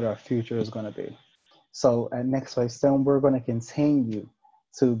about what our future is going to be. So at NextWaveSTEM, we're going to continue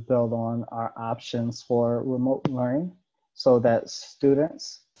to build on our options for remote learning so that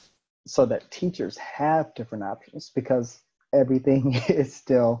teachers have different options, because everything is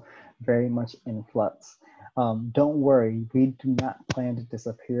still very much in flux. Don't worry, we do not plan to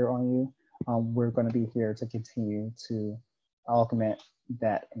disappear on you. We're going to be here to continue to augment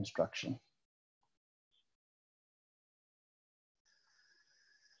that instruction.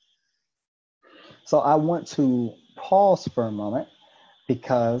 So I want to pause for a moment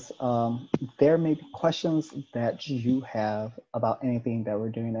because there may be questions that you have about anything that we're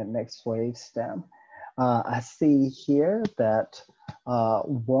doing at NextWaveSTEM. I see here that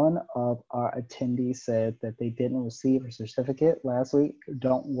one of our attendees said that they didn't receive a certificate last week.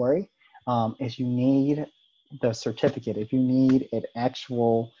 Don't worry. If you need the certificate, if you need an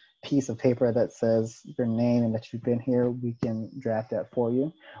actual piece of paper that says your name and that you've been here, we can draft that for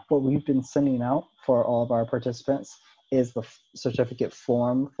you. What we've been sending out for all of our participants is the certificate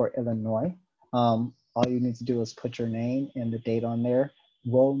form for Illinois. All you need to do is put your name and the date on there.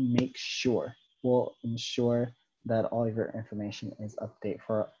 We'll ensure that all of your information is updated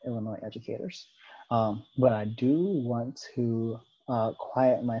for Illinois educators. But I do want to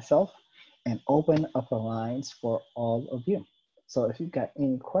quiet myself and open up the lines for all of you. So if you've got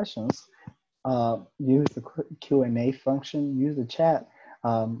any questions, use the Q&A function, use the chat.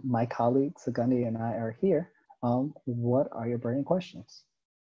 My colleague Segundi and I are here. What are your burning questions?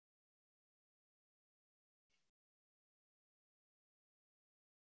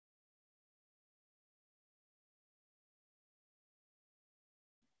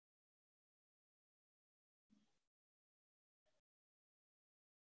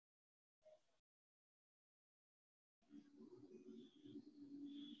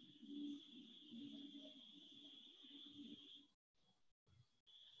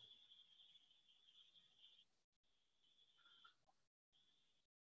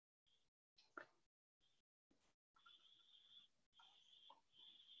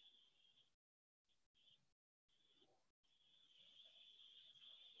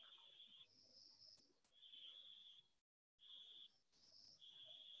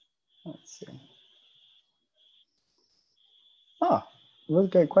 Let's see. Oh, really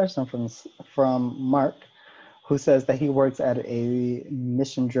great question from Mark, who says that he works at a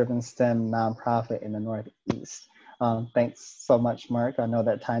mission-driven STEM nonprofit in the Northeast. Thanks so much, Mark. I know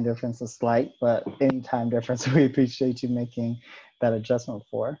that time difference is slight, but any time difference, we appreciate you making that adjustment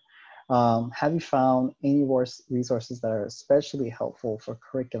for. Have you found any resources that are especially helpful for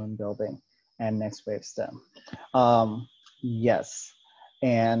curriculum building and Next Wave STEM? Yes.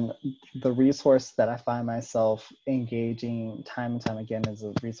 And the resource that I find myself engaging time and time again is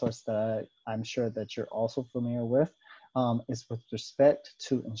a resource that I'm sure that you're also familiar with, is with respect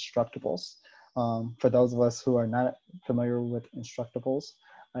to Instructables. For those of us who are not familiar with Instructables,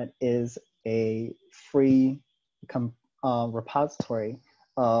 it is a free repository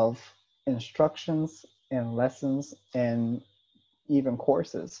of instructions and lessons and even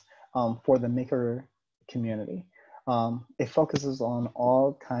courses for the maker community. It focuses on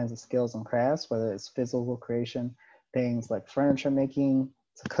all kinds of skills and crafts, whether it's physical creation, things like furniture making,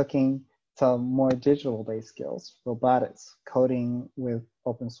 to cooking, to more digital based skills, robotics, coding with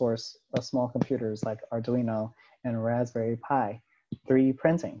open source small computers like Arduino and Raspberry Pi, 3D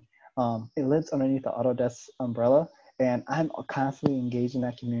printing. It lives underneath the Autodesk umbrella, and I'm constantly engaged in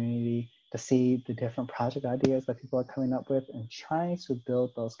that community to see the different project ideas that people are coming up with and trying to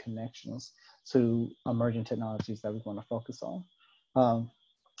build those connections to emerging technologies that we want to focus on.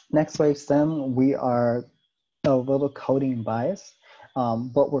 Next Wave STEM, we are a little coding biased,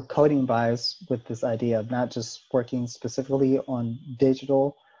 but we're coding biased with this idea of not just working specifically on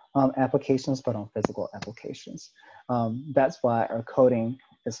digital applications, but on physical applications. That's why our coding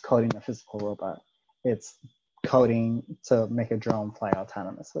is coding a physical robot. It's coding to make a drone fly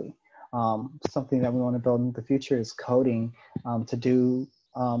autonomously. Something that we want to build in the future is coding to do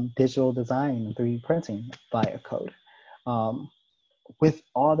digital design and 3D printing via code. With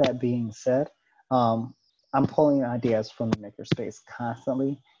all that being said, I'm pulling ideas from the makerspace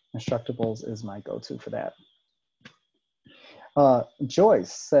constantly. Instructables is my go-to for that.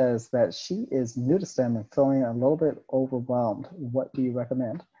 Joyce says that she is new to STEM and feeling a little bit overwhelmed. What do you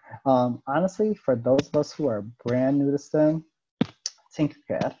recommend? Honestly, for those of us who are brand new to STEM,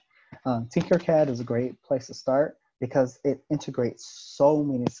 Tinkercad. Tinkercad is a great place to start because it integrates so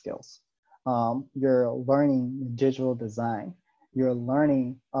many skills. You're learning digital design. You're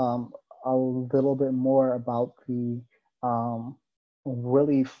learning a little bit more about the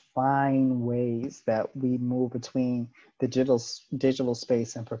really fine ways that we move between the digital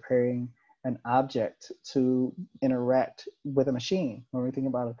space and preparing an object to interact with a machine when we think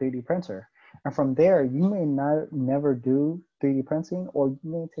about a 3D printer. And from there, you may never do 3D printing, or you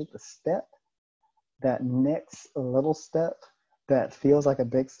may take the step, that next little step that feels like a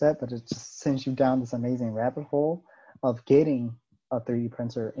big step, but it just sends you down this amazing rabbit hole of getting a 3D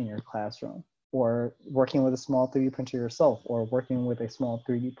printer in your classroom, or working with a small 3D printer yourself, or working with a small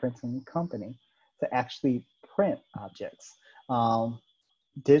 3D printing company to actually print objects.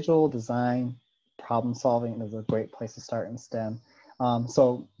 Digital design, problem solving is a great place to start in STEM.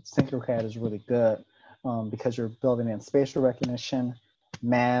 So Tinkercad is really good because you're building in spatial recognition,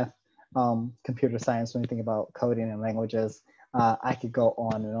 math, computer science when you think about coding and languages. I could go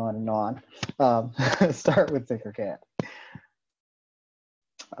on and on and on. Start with Tinkercad.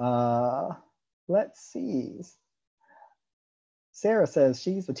 Let's see. Sarah says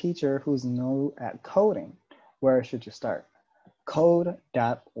she's a teacher who's new at coding. Where should you start?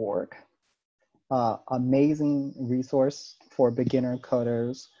 Code.org. Amazing resource for beginner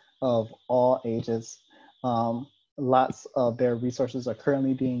coders of all ages. Lots of their resources are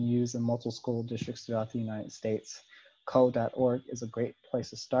currently being used in multiple school districts throughout the United States. Code.org is a great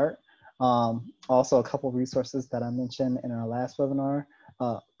place to start. Also, a couple resources that I mentioned in our last webinar,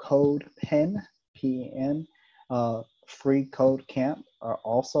 CodePen, P-E-N, Free Code Camp are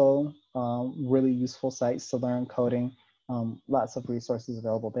also really useful sites to learn coding. Lots of resources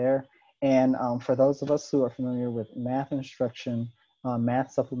available there. And for those of us who are familiar with math instruction,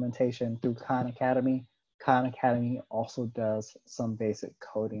 math supplementation through Khan Academy also does some basic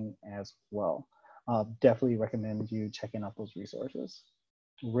coding as well. Definitely recommend you checking out those resources.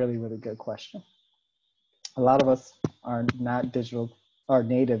 Really, really good question. A lot of us are not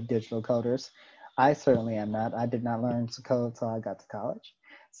native digital coders. I certainly am not. I did not learn to code until I got to college.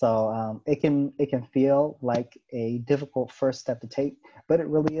 So it can feel like a difficult first step to take, but it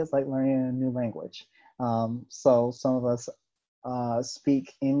really is like learning a new language. So some of us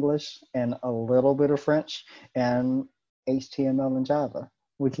speak English and a little bit of French and HTML and Java.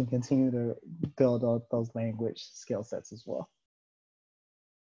 We can continue to build out those language skill sets as well.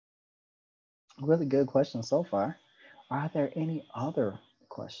 Really good questions so far. Are there any other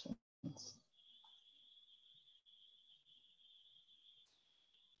questions?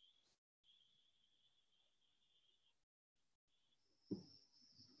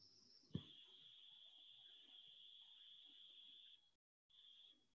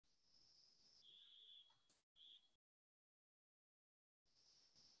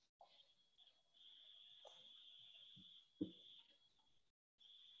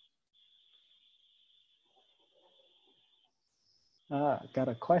 Got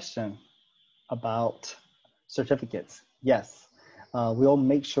a question about certificates. Yes, we'll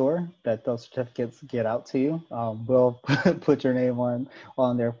make sure that those certificates get out to you. We'll put your name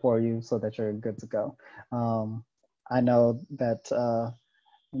on there for you so that you're good to go. I know that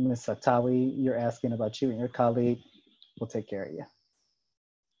Ms. Satawi, you're asking about you and your colleague. We'll take care of you.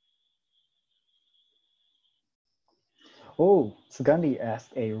 Oh, Sugandhi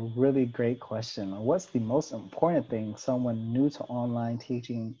asked a really great question. What's the most important thing someone new to online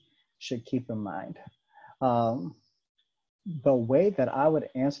teaching should keep in mind? Um, the way that I would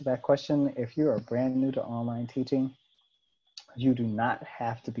answer that question, if you're brand new to online teaching, you do not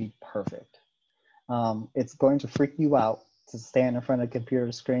have to be perfect. It's going to freak you out to stand in front of a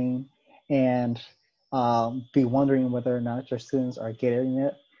computer screen and be wondering whether or not your students are getting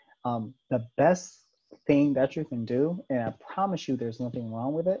it. The best thing that you can do, and I promise you there's nothing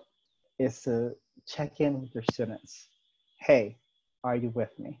wrong with it, is to check in with your students. Hey, are you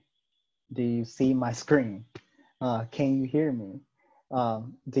with me? Do you see my screen? Can you hear me?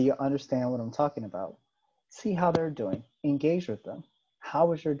 Do you understand what I'm talking about? See how they're doing. Engage with them. How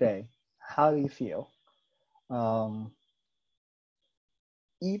was your day? How do you feel? Um,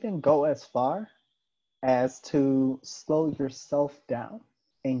 Even go as far as to slow yourself down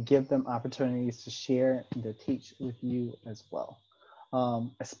and give them opportunities to share and to teach with you as well.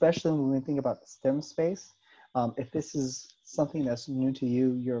 Especially when we think about the STEM space, if this is something that's new to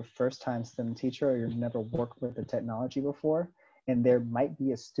you, you're a first time STEM teacher, or you've never worked with the technology before, and there might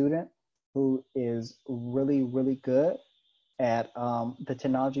be a student who is really, really good at the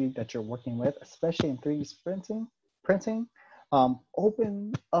technology that you're working with, especially in 3D printing,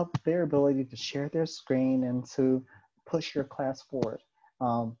 open up their ability to share their screen and to push your class forward.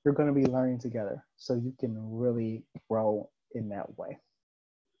 You're going to be learning together, so you can really grow in that way.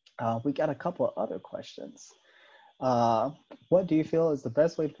 We got a couple of other questions. What do you feel is the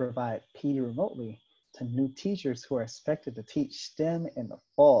best way to provide PD remotely to new teachers who are expected to teach STEM in the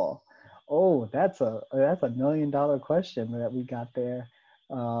fall? Oh, that's a $1 million question that we got there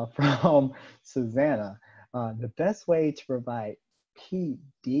from Susanna. The best way to provide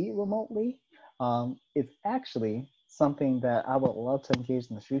PD remotely is actually something that I would love to engage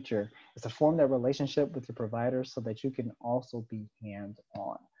in the future, is to form that relationship with your providers so that you can also be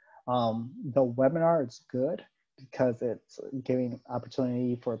hands-on. The webinar is good because it's giving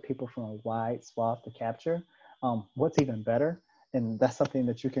opportunity for people from a wide swath to capture. What's even better, and that's something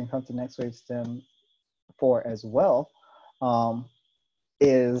that you can come to NextWaveSTEM for as well,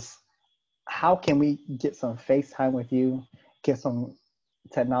 is how can we get some FaceTime with you, get some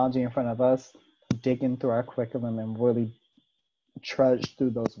technology in front of us, dig in through our curriculum and really trudge through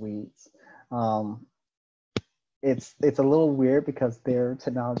those weeds. It's a little weird because there are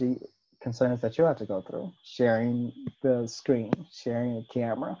technology concerns that you have to go through, sharing the screen, sharing the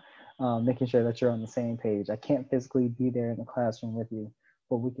camera, making sure that you're on the same page. I can't physically be there in the classroom with you,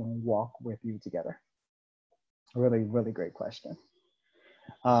 but we can walk with you together. Really, really great question.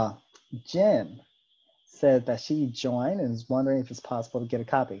 Jen said that she joined and is wondering if it's possible to get a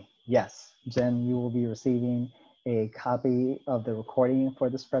copy. Yes, Jen, you will be receiving a copy of the recording for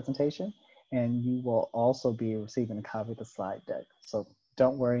this presentation, and you will also be receiving a copy of the slide deck. So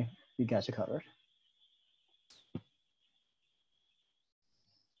don't worry, we got you covered.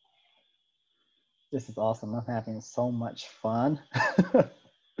 This is awesome. I'm having so much fun.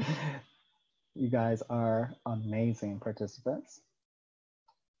 You guys are amazing participants.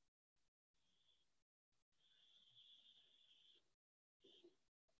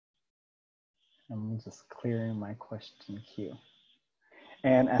 I'm just clearing my question queue.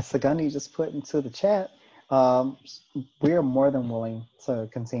 And as Sagani just put into the chat, we are more than willing to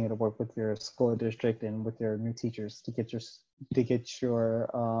continue to work with your school district and with your new teachers to get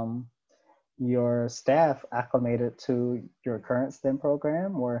your staff acclimated to your current STEM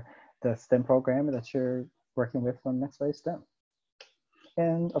program or the STEM program that you're working with from NextWaveSTEM.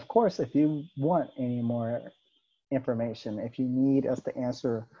 And of course, if you want any more information, if you need us to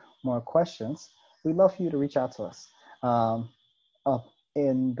answer more questions, we'd love for you to reach out to us. Up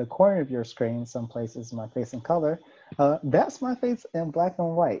in the corner of your screen, some places my face in color, that's my face in black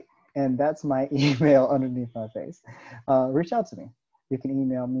and white. And that's my email underneath my face. Reach out to me. You can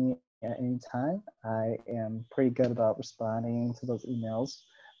email me at any time. I am pretty good about responding to those emails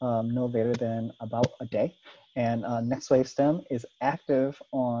no later than about a day. And NextWaveSTEM is active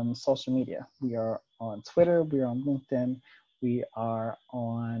on social media. We are on Twitter, we are on LinkedIn, we are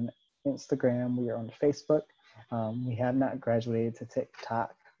on Instagram, we are on Facebook. We have not graduated to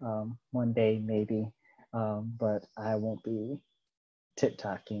TikTok. One day maybe, but I won't be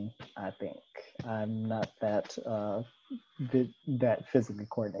TikToking, I think. I'm not that that physically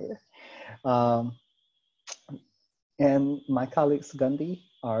coordinated. Um, and my colleague Sugundi,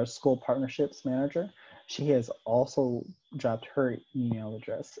 our school partnerships manager, she has also dropped her email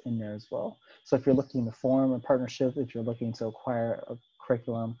address in there as well. So if you're looking to form a partnership, if you're looking to acquire a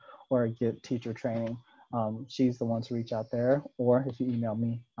curriculum or get teacher training, she's the one to reach out there. Or if you email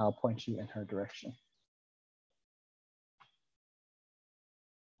me, I'll point you in her direction.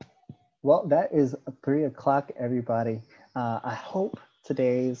 Well, that is 3 o'clock, everybody. I hope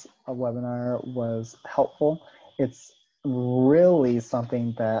today's webinar was helpful. It's really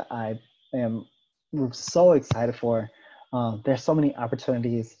something that I am so excited for. There's so many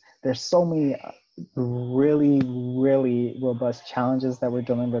opportunities. There's so many really robust challenges that we're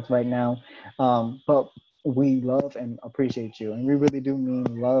dealing with right now. But we love and appreciate you. And we really do mean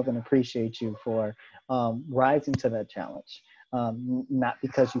love and appreciate you for rising to that challenge. Not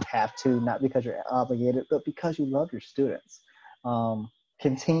because you have to, not because you're obligated, but because you love your students.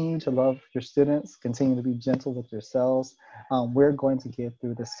 Continue to love your students, continue to be gentle with yourselves. We're going to get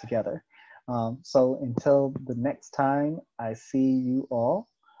through this together. So until the next time I see you all,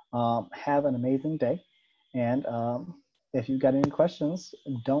 have an amazing day. And if you've got any questions,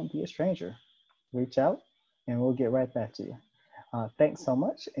 don't be a stranger. Reach out and we'll get right back to you. Thanks so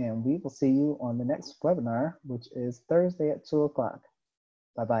much, and we will see you on the next webinar, which is Thursday at 2 o'clock.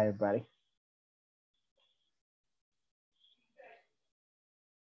 Bye-bye, everybody.